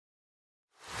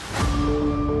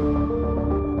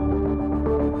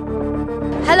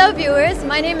Hello viewers,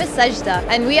 my name is Sajda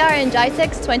and we are in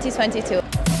Gitex 2022.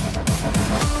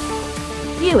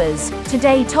 Viewers,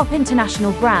 today top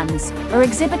international brands are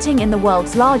exhibiting in the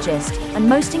world's largest and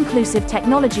most inclusive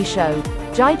technology show,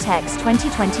 Gitex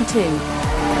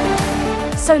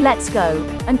 2022. So let's go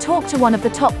and talk to one of the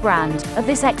top brands of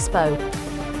this expo.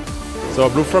 So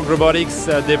Blue Frog Robotics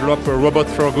develop a robot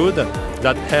for good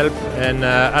that help and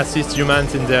assist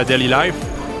humans in their daily life.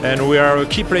 And we are a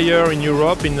key player in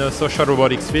Europe in the social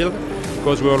robotics field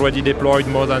because we already deployed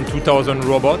more than 2,000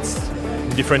 robots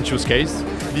in different use cases.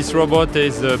 This robot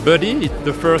is Buddy, it's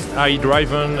the first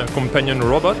AI-driven companion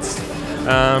robot.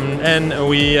 And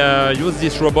we use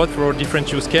this robot for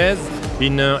different use cases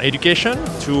in education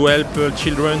to help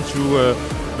children to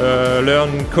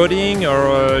learn coding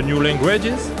or new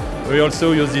languages. We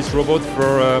also use this robot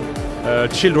for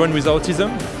children with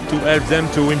autism to help them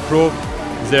to improve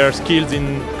their skills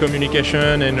in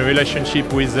communication and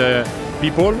relationship with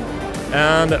people.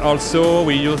 And also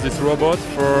we use this robot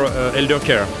for elder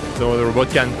care. So the robot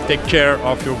can take care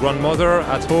of your grandmother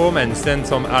at home and send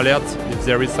some alerts if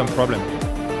there is some problem.